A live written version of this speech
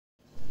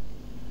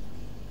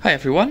Hi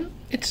everyone,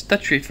 it's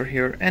Dutch Reefer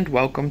here and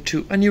welcome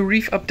to a new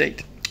reef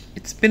update.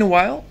 It's been a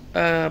while,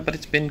 but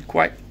it's been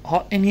quite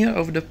hot in here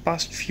over the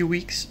past few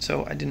weeks,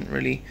 so I didn't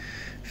really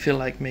feel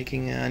like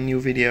making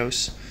new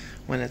videos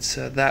when it's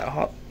that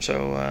hot.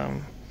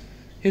 So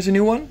here's a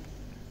new one.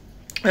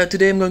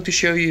 Today I'm going to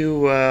show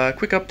you a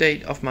quick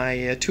update of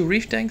my two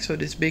reef tanks, so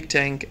this big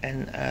tank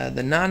and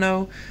the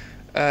Nano,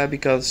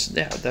 because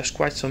there's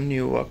quite some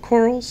new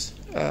corals.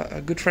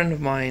 A good friend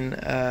of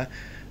mine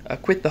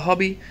quit the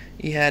hobby.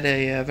 He had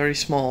a very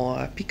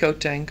small pico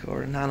tank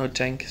or a nano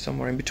tank,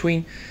 somewhere in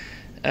between,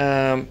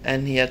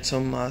 and he had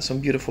some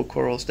beautiful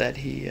corals that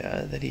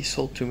he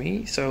sold to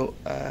me. So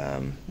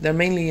they're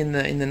mainly in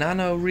the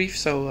nano reef,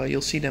 so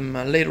you'll see them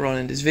later on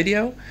in this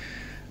video.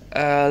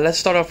 Let's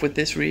start off with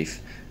this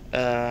reef,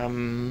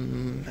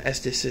 as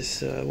this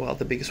is well,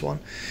 the biggest one.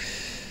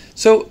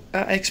 So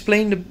I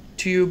explained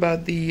to you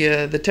about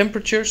the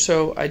temperature.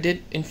 So I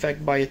did in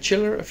fact buy a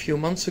chiller a few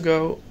months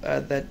ago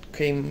that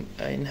came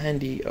in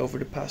handy over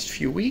the past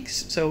few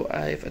weeks. So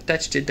I've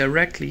attached it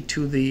directly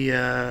to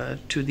the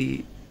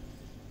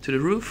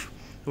roof,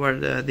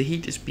 where the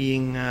heat is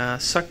being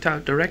sucked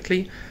out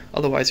directly.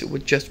 Otherwise, it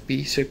would just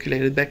be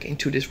circulated back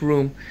into this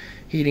room,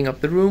 heating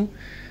up the room.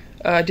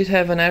 I did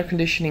have an air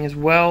conditioning as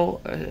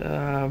well,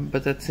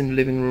 but that's in the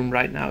living room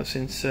right now,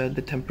 since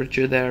the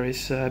temperature there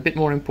is a bit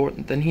more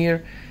important than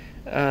here.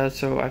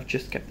 So I've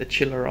just kept the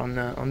chiller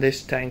on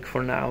this tank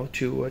for now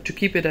to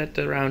keep it at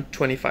around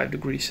 25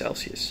 degrees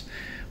Celsius,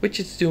 which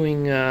it's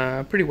doing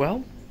pretty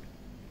well.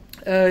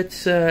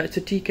 It's a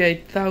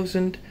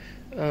TK1000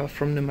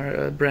 from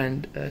the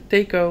brand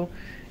Jecod,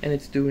 and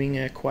it's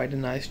doing quite a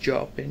nice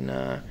job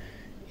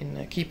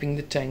in keeping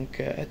the tank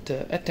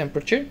at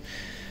temperature.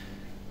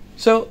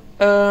 So,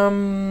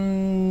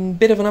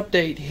 bit of an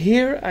update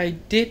here. I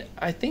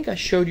think I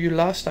showed you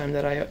last time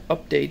that I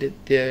updated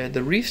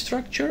the reef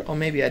structure, or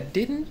maybe I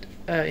didn't.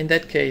 In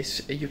that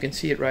case, you can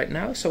see it right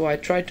now. So I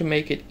tried to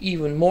make it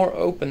even more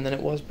open than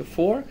it was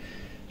before,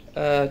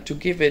 to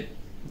give it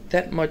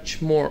that much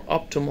more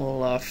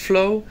optimal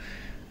flow.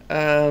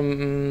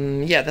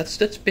 Yeah,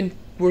 that's been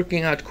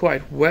working out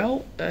quite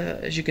well.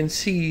 As you can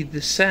see,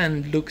 the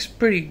sand looks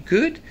pretty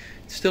good.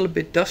 It's still a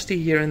bit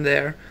dusty here and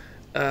there.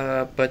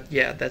 But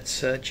yeah,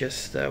 that's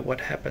just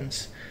what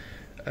happens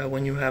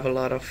when you have a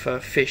lot of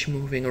fish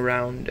moving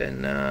around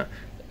and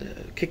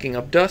kicking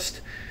up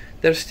dust.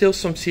 There's still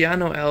some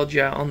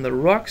cyanoalgae on the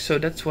rock, so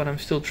that's what I'm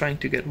still trying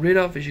to get rid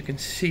of. As you can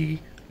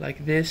see,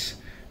 like this,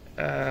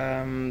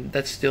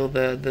 that's still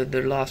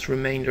the last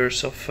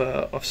remainders of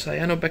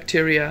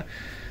cyanobacteria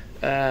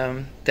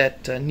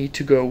that need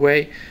to go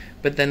away.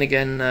 But then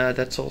again,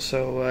 that's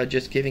also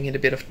just giving it a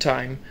bit of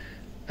time.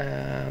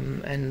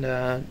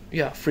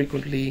 Yeah,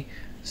 frequently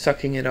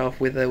sucking it off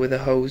with a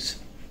hose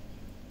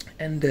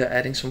and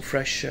adding some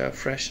fresh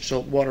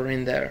salt water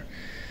in there.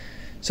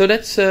 So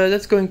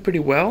that's going pretty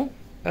well.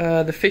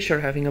 The fish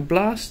are having a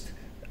blast.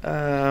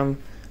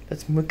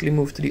 Let's quickly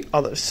move to the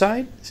other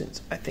side,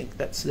 since I think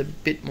that's the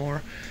bit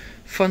more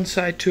fun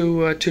side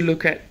to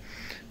look at.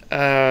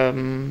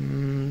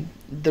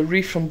 The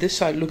reef from this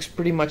side looks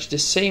pretty much the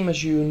same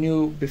as you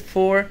knew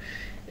before,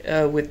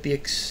 with the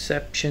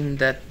exception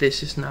that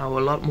this is now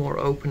a lot more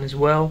open as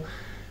well.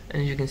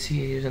 And as you can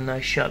see, here's a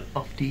nice shot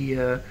of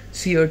the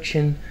sea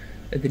urchin,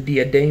 the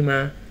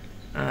diadema,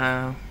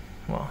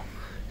 well,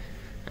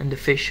 and the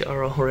fish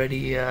are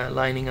already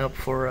lining up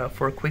for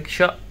a quick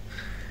shot,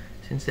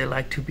 since they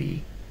like to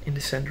be in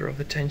the center of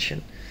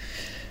attention.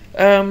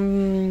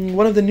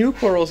 One of the new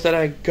corals that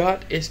I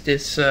got is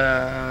this,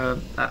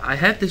 I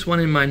had this one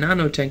in my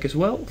nano tank as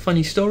well.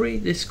 Funny story,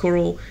 this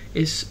coral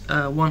is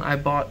one I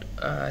bought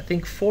I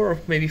think 4 or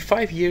maybe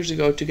 5 years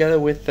ago together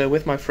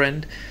with my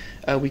friend.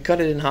 We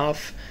cut it in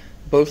half,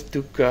 both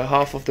took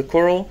half of the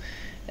coral,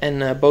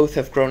 and both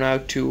have grown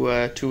out to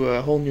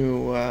a whole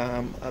new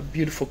a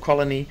beautiful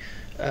colony.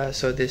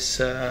 So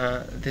this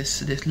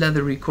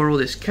leathery coral,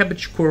 this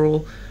cabbage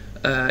coral,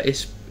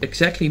 is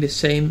exactly the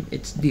same.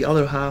 It's the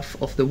other half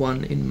of the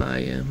one in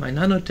my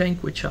nano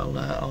tank, which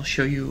I'll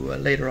show you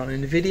later on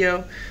in the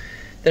video.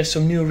 There's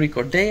some new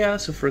Recordea.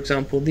 So for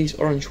example, these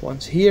orange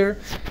ones here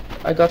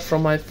I got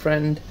from my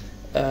friend.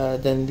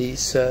 Then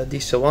these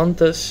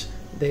Zoanthus,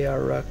 they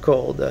are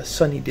called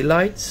Sunny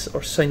Delights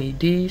or Sunny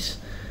D's.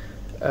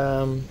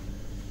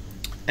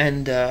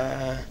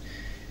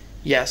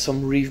 Yeah,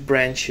 some reef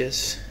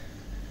branches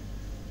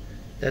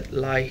that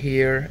lie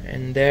here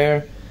and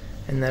there.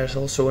 And there's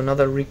also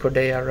another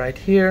Recordea right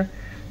here.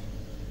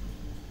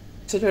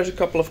 So there's a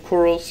couple of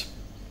corals.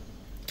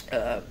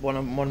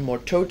 One more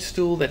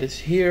toadstool that is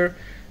here,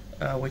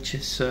 which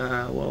is,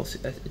 well,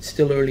 it's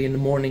still early in the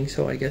morning,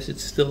 so I guess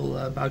it's still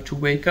about to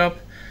wake up.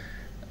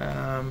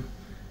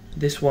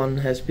 This one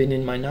has been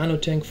in my nano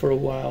tank for a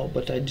while,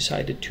 but I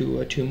decided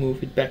to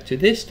move it back to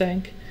this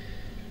tank,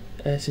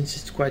 since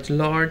it's quite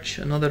large.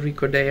 Another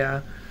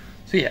Recordea.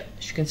 So yeah,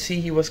 as you can see,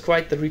 he was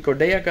quite the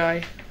Recordea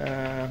guy,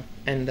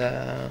 and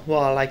well,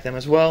 I like them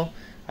as well.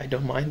 I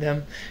don't mind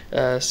them.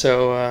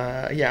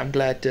 Yeah, I'm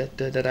glad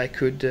that I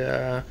could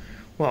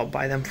well,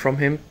 buy them from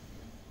him.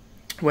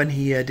 when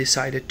he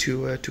decided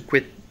to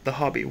quit the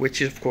hobby,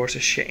 which is of course a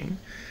shame.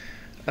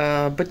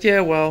 But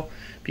yeah, well,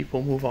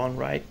 people move on,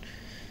 right?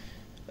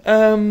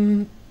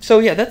 So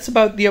yeah, that's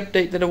about the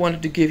update that I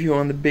wanted to give you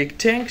on the big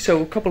tank.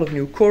 So a couple of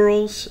new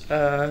corals.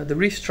 The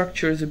reef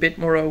structure is a bit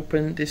more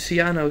open. The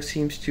cyano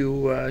seems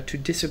to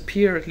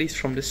disappear, at least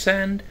from the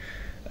sand.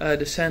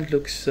 The sand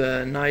looks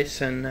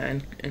nice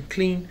and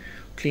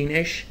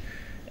clean-ish.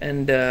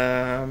 And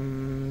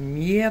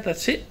yeah,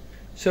 that's it.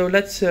 So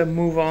let's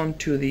move on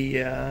to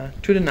the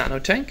nano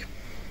tank.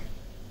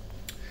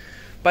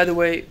 By the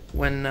way,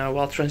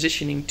 while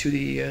transitioning to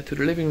the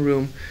living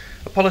room,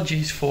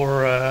 apologies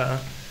for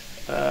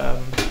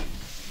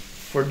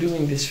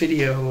doing this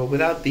video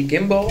without the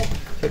gimbal.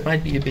 So it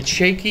might be a bit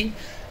shaky.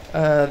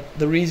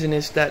 The reason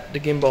is that the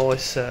gimbal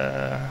is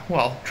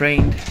well,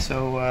 drained,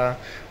 so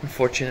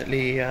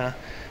unfortunately I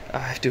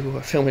have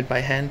to film it by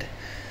hand.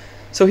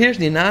 So here's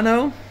the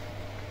Nano,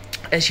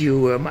 as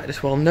you might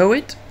as well know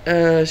it.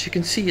 As you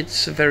can see,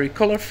 it's very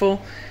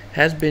colorful,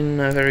 has been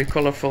very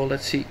colorful.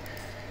 Let's see,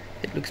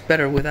 it looks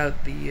better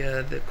without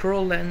the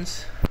coral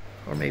lens,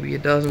 or maybe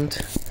it doesn't.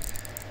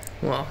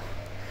 Well,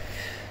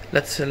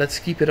 let's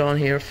keep it on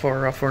here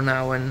for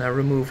now and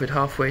remove it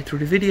halfway through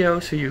the video,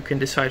 so you can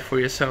decide for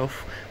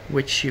yourself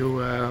which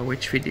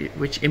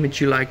image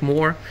you like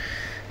more.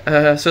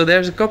 So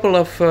there's a couple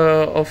of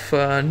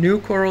new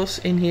corals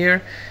in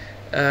here.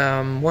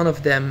 One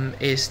of them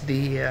is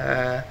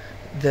the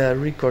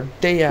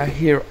Recordea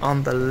here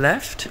on the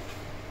left.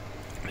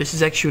 This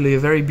is actually a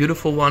very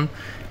beautiful one.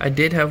 I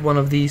did have one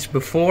of these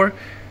before.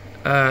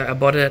 I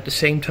bought it at the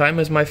same time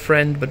as my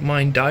friend, but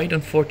mine died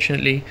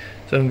unfortunately,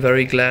 so I'm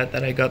very glad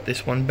that I got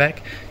this one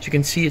back. As you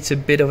can see, it's a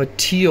bit of a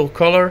teal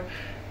color,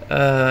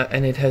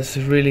 and it has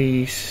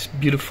really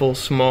beautiful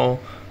small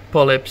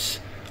polyps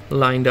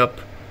lined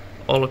up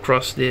all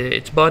across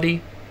its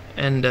body,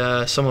 and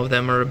some of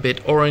them are a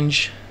bit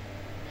orange,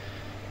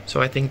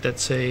 so I think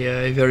that's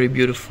a very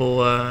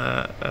beautiful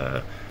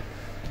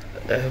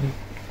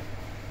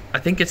I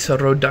think it's a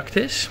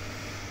Rhodactis.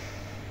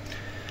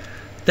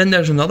 Then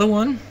there's another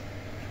one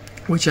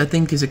which I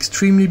think is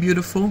extremely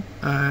beautiful.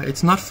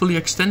 It's not fully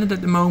extended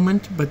at the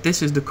moment, but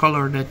this is the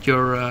color that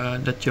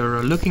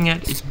you're looking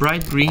at. It's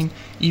bright green.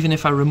 Even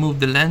if I remove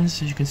the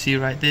lens, as you can see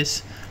like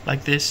this,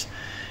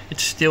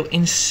 it's still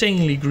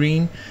insanely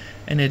green,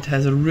 and it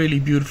has a really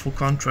beautiful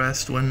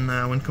contrast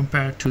when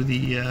compared to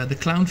the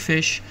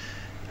clownfish.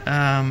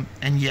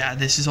 And yeah,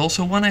 this is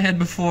also one I had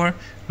before,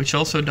 which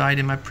also died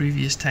in my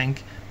previous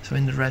tank, so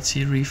in the Red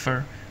Sea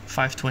Reefer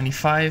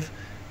 525.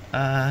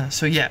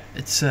 So yeah,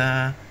 it's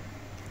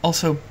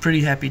also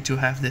pretty happy to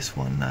have this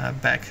one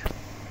back.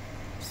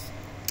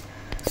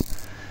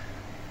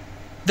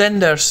 Then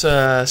there's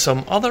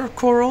some other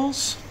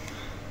corals,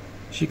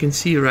 as you can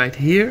see right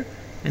here,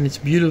 and it's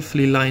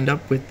beautifully lined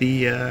up with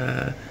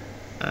the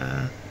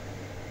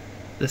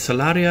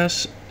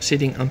Salarias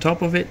sitting on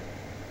top of it,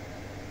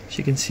 as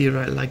you can see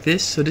right like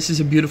this. So this is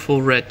a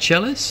beautiful red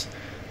chalice.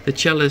 The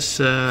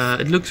chalice,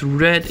 it looks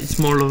red, it's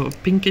more of a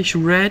pinkish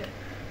red,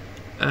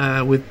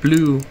 with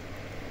blue,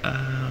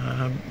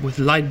 with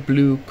light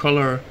blue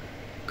color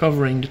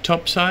covering the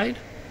top side.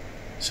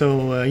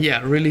 So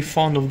yeah, really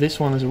fond of this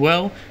one as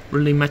well.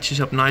 Really matches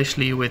up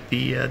nicely with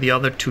the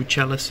other two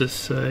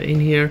chalices in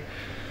here.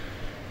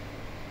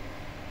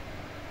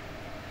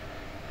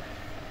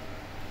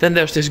 Then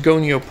there's this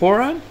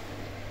Goniopora,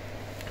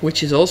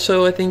 which is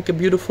also, I think, a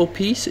beautiful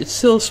piece. It's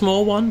still a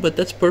small one, but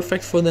that's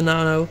perfect for the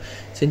Nano,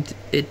 since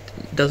it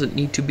doesn't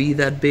need to be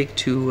that big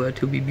to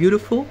be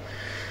beautiful.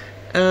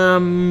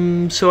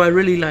 So I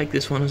really like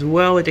this one as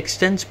well. It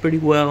extends pretty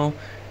well,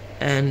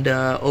 and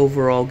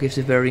overall gives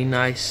a very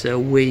nice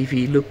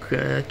wavy look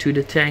to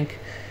the tank.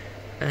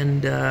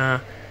 And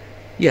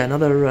yeah,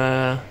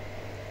 another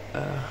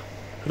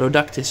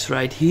Rhodactis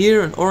right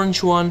here, an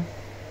orange one,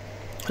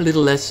 a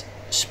little less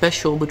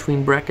special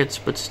between brackets,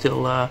 but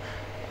still a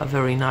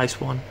very nice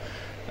one.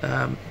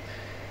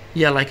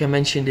 Yeah, like I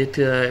mentioned, it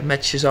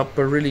matches up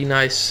really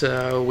nice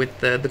with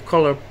the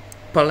color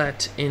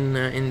palette in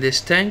this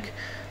tank.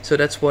 So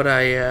that's what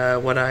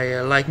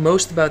I like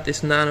most about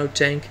this Nano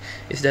tank,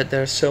 is that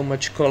there's so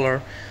much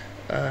color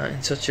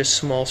in such a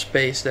small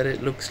space that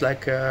it looks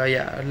like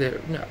yeah,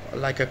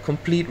 like a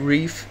complete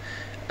reef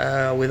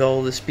with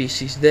all the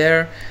species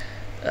there.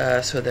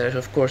 So there's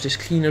of course this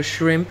cleaner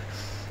shrimp.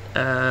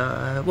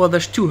 Well,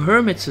 there's two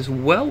hermits as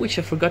well, which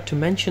I forgot to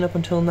mention up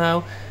until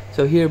now.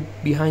 So here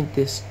behind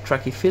this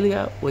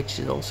Trachyphilia, which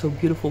is also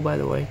beautiful by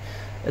the way,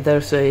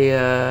 there's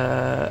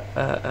a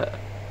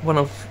one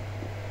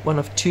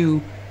of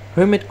two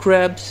hermit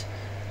crabs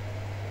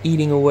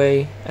eating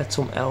away at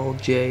some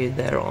algae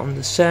there on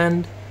the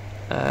sand.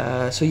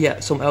 So yeah,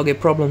 some algae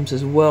problems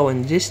as well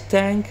in this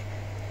tank.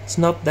 It's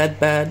not that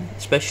bad,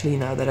 especially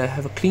now that I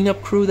have a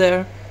cleanup crew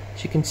there.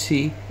 As you can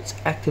see, it's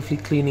actively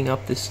cleaning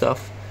up this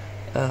stuff.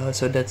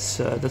 So that's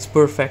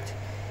perfect.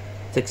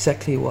 That's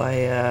exactly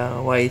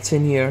why it's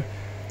in here.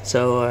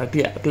 So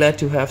yeah, glad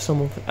to have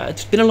some of.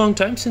 It's been a long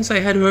time since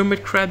I had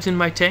hermit crabs in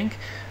my tank.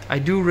 I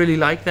do really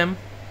like them,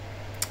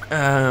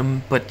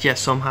 but yeah,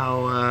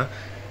 somehow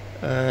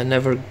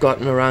never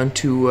gotten around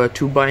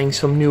to buying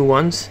some new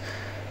ones.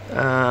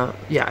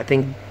 Yeah, I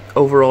think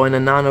overall in a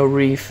nano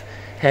reef,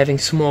 having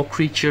small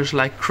creatures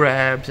like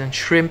crabs and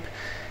shrimp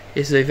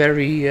is a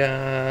very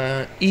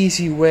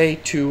easy way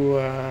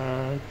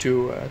to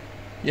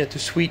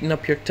sweeten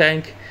up your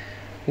tank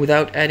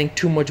without adding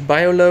too much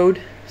bio load.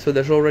 So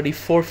there's already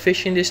 4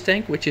 fish in this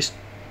tank, which is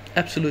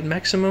absolute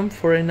maximum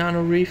for a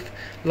nano reef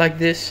like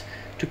this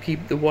to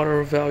keep the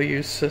water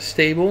values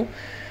stable.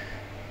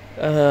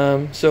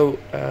 I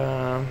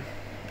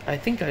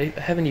think I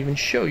haven't even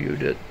shown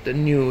you the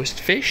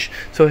newest fish.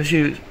 So as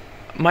you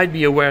might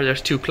be aware,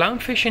 there's 2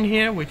 clownfish in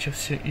here, which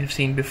you've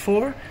seen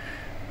before.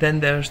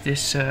 Then there's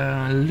this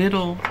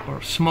little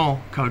or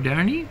small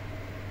caudernie,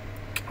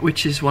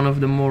 which is one of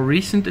the more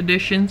recent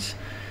additions.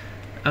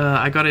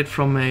 I got it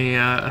from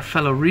a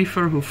fellow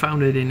reefer who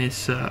found it in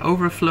his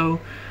overflow.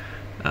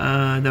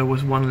 There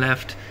was one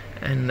left,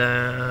 and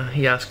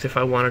he asked if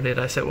I wanted it.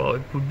 I said, well,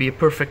 it would be a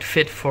perfect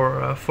fit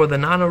for the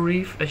nano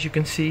reef, as you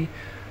can see.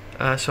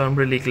 So I'm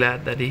really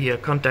glad that he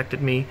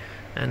contacted me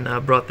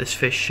and brought this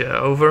fish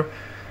over.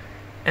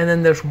 And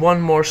then there's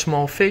one more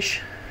small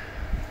fish,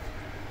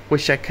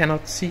 which I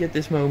cannot see at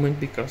this moment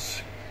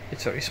because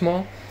it's very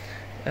small.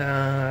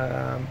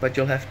 But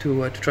you'll have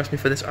to trust me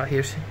for this. Ah,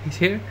 he's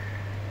here.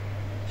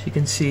 As you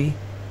can see,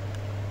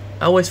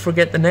 I always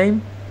forget the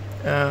name,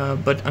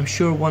 but I'm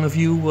sure one of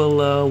you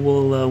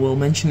will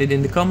mention it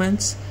in the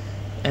comments.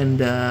 And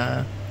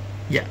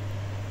yeah,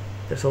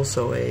 there's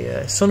also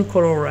a sun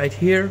coral right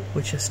here,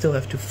 which I still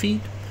have to feed.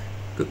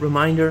 Good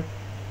reminder.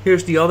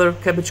 Here's the other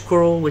cabbage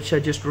coral, which I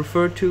just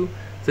referred to.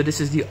 So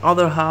this is the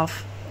other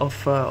half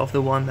of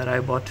the one that I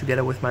bought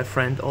together with my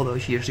friend all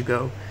those years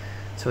ago.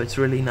 So it's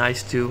really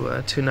nice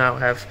to now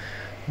have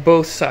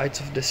both sides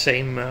of the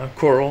same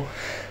coral.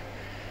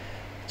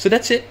 So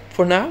that's it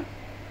for now.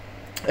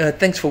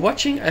 Thanks for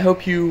watching. I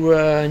hope you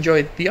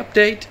enjoyed the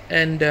update,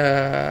 and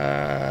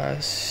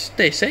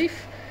stay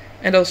safe,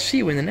 and I'll see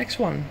you in the next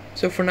one.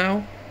 So for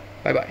now,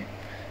 bye bye.